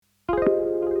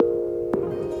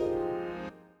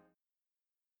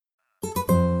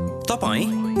तपाईं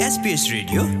SBS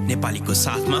radio नेपालीको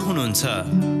साथमा हुनुहुन्छ।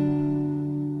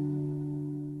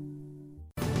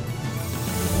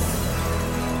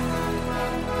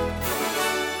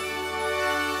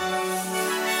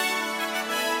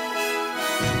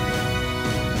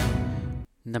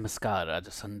 नमस्कार, आज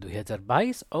सन्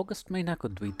 2022 अगस्त महिनाको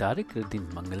 2 तारिक र दिन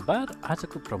मंगलबार।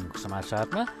 आजको प्रमुख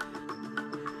समाचारमा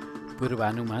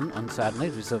पूर्वानुमान अनुसार नै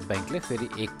रिजर्भ ब्याङ्कले फेरि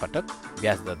एक पटक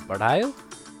ब्याज दर बढायो।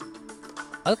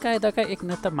 अल-कायदाका एक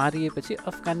नेता मारिएपछि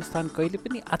अफगानिस्तान कहिले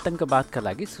पनि आतंकवादका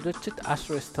लागि सुरक्षित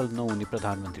आश्रयस्थल नहुने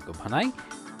प्रधानमन्त्रीको भनाई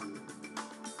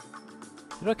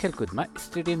र खेलकुदमा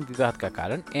स्टेडियम विवादका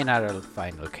कारण NRL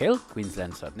फाइनल खेल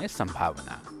क्विन्सल्यान्ड सर्ने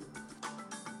सम्भावना।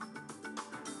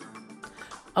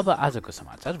 अब आजको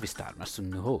समाचार विस्तारमा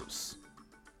सुन्नुहोस्।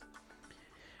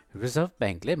 रिजर्भ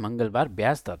ब्याङ्कले मंगलबार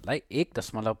ब्याज दरलाई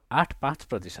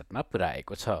 1.85%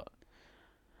 पुर्याएको छ।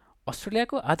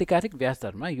 अस्ट्रेलियाको आधिकारिक ब्याज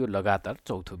दरमा यो लगातार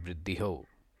चौथो वृद्धि हो।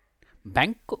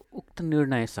 ब्याङ्कको उक्त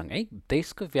निर्णयसँगै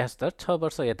देशको ब्याज दर 6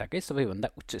 वर्ष यताकै सबैभन्दा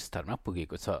उच्च स्तरमा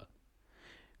पुगेको छ।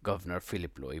 गभर्नर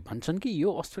फिलिप लोई भन्छन् कि यो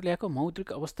अस्ट्रेलियाको मौद्रिक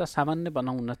अवस्था सामान्य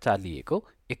बनाउन चालिएको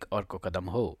एक अर्को कदम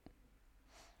हो।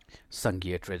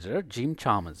 संघीय ट्रेजरर जिम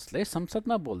चामर्सले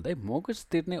संसदमा बोल्दै मोर्गेज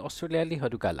तिर्ने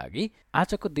अस्ट्रेलियालीहरूका लागि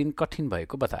आजको दिन कठिन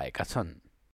भएको बताएका छन्।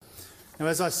 Now,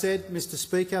 as I said, Mr.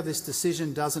 Speaker, this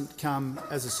decision doesn't come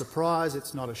as a surprise.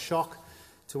 It's not a shock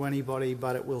to anybody,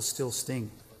 but it will still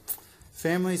sting.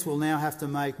 Families will now have to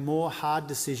make more hard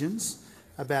decisions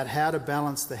about how to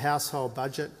balance the household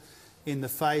budget in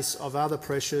the face of other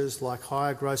pressures like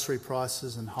higher grocery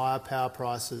prices and higher power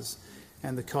prices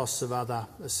and the costs of other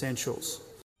essentials.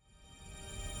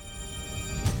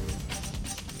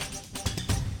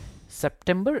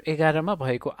 September 11 मा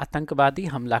भएको आतंकवादी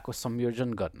हमलाको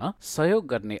संयोजन गर्न सहयोग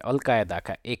गर्ने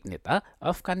अल-कायदाका एक नेता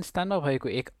अफगानिस्तानमा भएको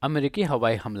एक अमेरिकी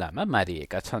हवाई हमलामा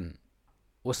मारिएका छन्।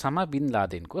 ओसामा बिन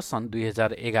लादेनको सन्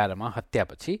 2011 मा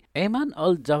हत्यापछि ऐमान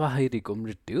अल जवाहिरीको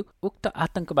मृत्यु उक्त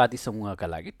आतंकवादी समूहका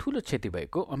लागि ठूलो क्षति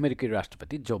भएको अमेरिकी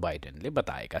राष्ट्रपति जो बाइडेनले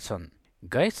बताएका छन्।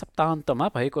 गए सप्ताहन्तमा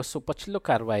भएको सो पछिल्लो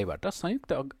कारबाहीबाट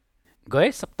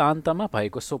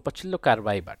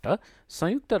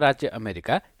संयुक्त राज्य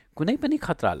अमेरिका कुनै पनि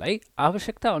खतरालाई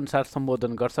आवश्यकता अनुसार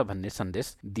सम्बोधन गर्छ भन्ने सन्देश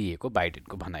दिएको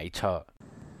बाइडेनको भनाइ छ।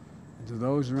 To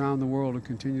those around the world who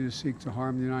continue to seek to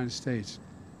harm the United States,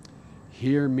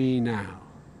 hear me now.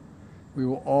 We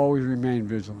will always remain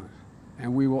vigilant,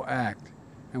 and we will act,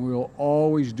 and we will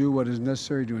always do what is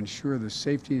necessary to ensure the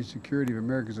safety and security of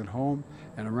Americans at home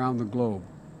and around the globe.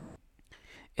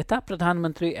 यता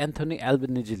प्रधानमन्त्री Anthony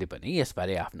एल्बनिजीले पनि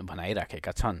यसबारे आफ्नो भनाइ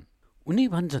राखेका छन्। उनी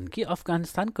भन्छन् कि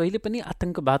अफगानिस्तान कहिले पनि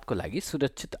आतंकवादको लागि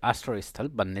सुरक्षित आश्रयस्थल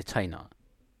बन्ने छैन।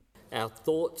 Our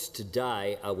thoughts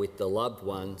today are with the loved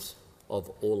ones of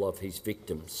all of his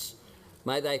victims.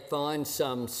 May they find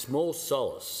some small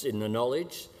solace in the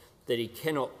knowledge that he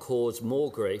cannot cause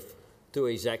more grief through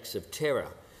his acts of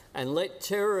terror, and let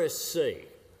terrorists see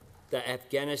that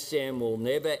Afghanistan will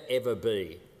never ever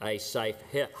be a safe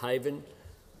haven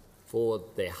for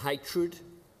their hatred,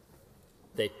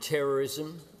 their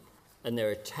terrorism, and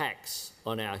their attacks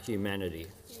on our humanity.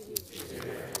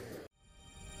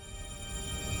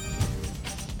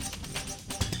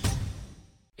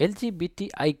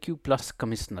 LGBTIQ+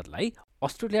 कमिश्नरलाई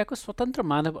अस्ट्रेलियाको स्वतन्त्र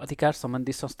मानव अधिकार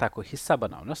सम्बन्धी संस्थाको हिस्सा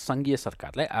बनाउन संघीय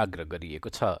सरकारलाई आग्रह गरिएको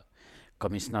छ।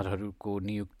 कमिश्नरहरूको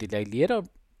नियुक्तिलाई लिएर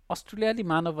अस्ट्रेलियाली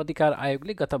मानव अधिकार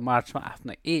आयोगले गत मार्चमा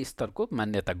आफ्नो A स्तरको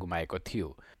मान्यता गुमाएको थियो।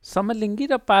 समलिङ्गी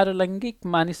र पारलैङ्गिक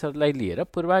मानिसहरूलाई लिएर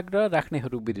पूर्वाग्रह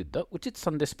राख्नेहरू विरुद्ध उचित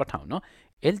सन्देश पठाउन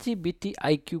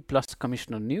LGBTIQ+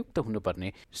 कमिश्नर नियुक्त हुनुपर्ने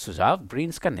सुझाव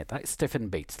ब्रिन्सका नेता स्टेफन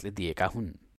बेट्सले दिएका हुन्।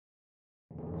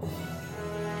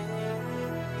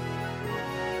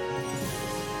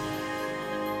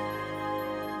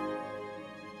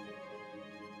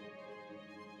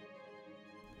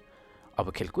 अब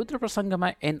खेलकुद र प्रसङ्गमा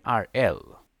NRL।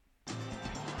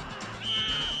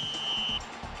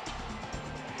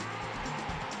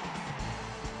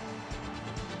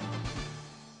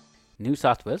 न्यू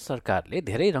साउथ वेल्स सरकारले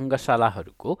धेरै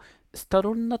रङ्गशालाहरूको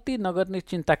स्तरोन्नति नगर्ने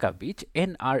चिन्ताका बीच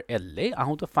NRLले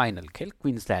आउँदो फाइनल खेल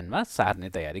क्विन्सल्यान्डमा सार्ने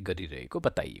तयारी गरिरहेको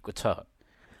बताइएको छ।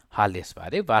 हाल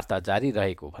यसबारे वार्ता जारी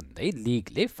रहेको भन्दै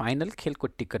लिगले फाइनल खेलको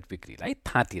टिकट बिक्रीलाई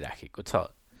थाँती राखेको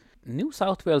छ। न्यू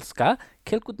साउथ वेल्सका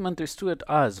खेलकुद मन्त्री स्टुअर्ट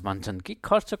आज भन्छन् कि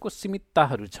खर्चको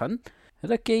सीमितताहरू छन्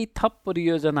र केही थप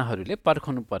परियोजनाहरूले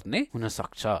पर्खनु पर्ने हुन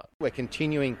सक्छ। We're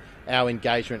continuing our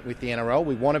engagement with the NRL.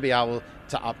 We want to be able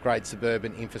to upgrade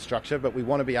suburban infrastructure, but we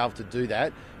want to be able to do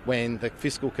that when the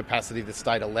fiscal capacity of the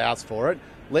state allows for it.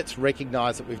 Let's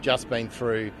recognise that we've just been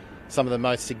through some of the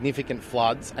most significant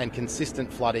floods and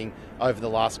consistent flooding over the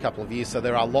last couple of years, so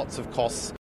there are lots of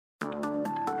costs.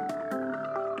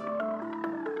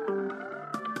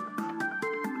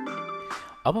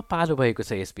 अब पालो भएको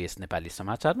छ SBS Nepali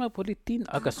समाचारमा भोलि 3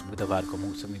 अगस्त बुधबारको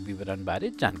मौसमी विवरणबारे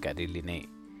जानकारी लिने।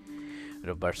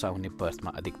 र वर्षा हुने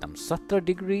पर्थमा अधिकतम 17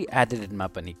 डिग्री, एडिलेडमा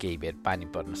पनि केही बेर पानी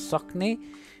पर्न सक्ने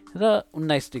र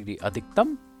 19 डिग्री अधिकतम,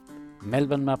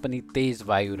 मेलबर्नमा पनि तेज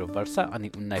वायु र वर्षा अनि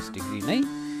 19 डिग्री नै,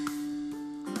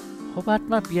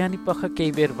 होबार्टमा बिहानी पख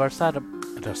केही बेर वर्षा र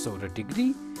 16 डिग्री,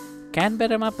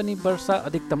 क्यानबेरामा पनि वर्षा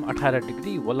अधिकतम 18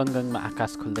 डिग्री, वोलङ्गङमा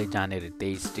आकाश खुल्दै जाने र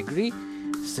 23 डिग्री,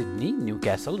 सिडनी,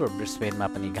 न्युक्यासल र ब्रिस्बेनमा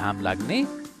पनि घाम लाग्ने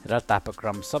र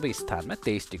तापक्रम सबै स्थानमा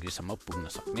 23 डिग्रीसम्म पुग्न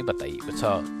सक्ने बताइएको छ।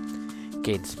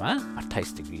 केन्समा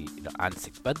 28 डिग्री र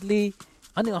आंशिक बदली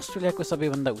अनि अस्ट्रेलियाको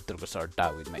सबैभन्दा उत्तरको सहर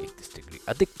डार्विनमा 31 डिग्री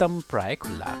अधिकतम, प्राय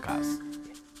खुल्ला आकाश।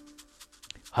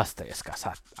 हस्त यसका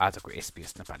साथ आजको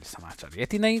SBS नेपाली समाचार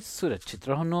यति नै। सुरक्षित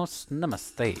रहनुहोस्।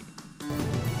 नमस्ते।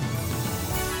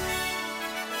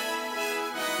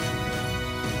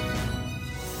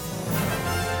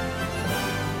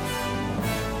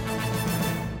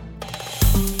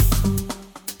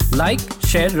 लाइक,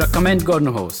 शेयर र कमेन्ट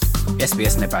गर्नुहोस्।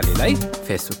 SBS नेपालीलाई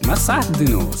फेसबुकमा साथ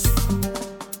दिनुहोस्।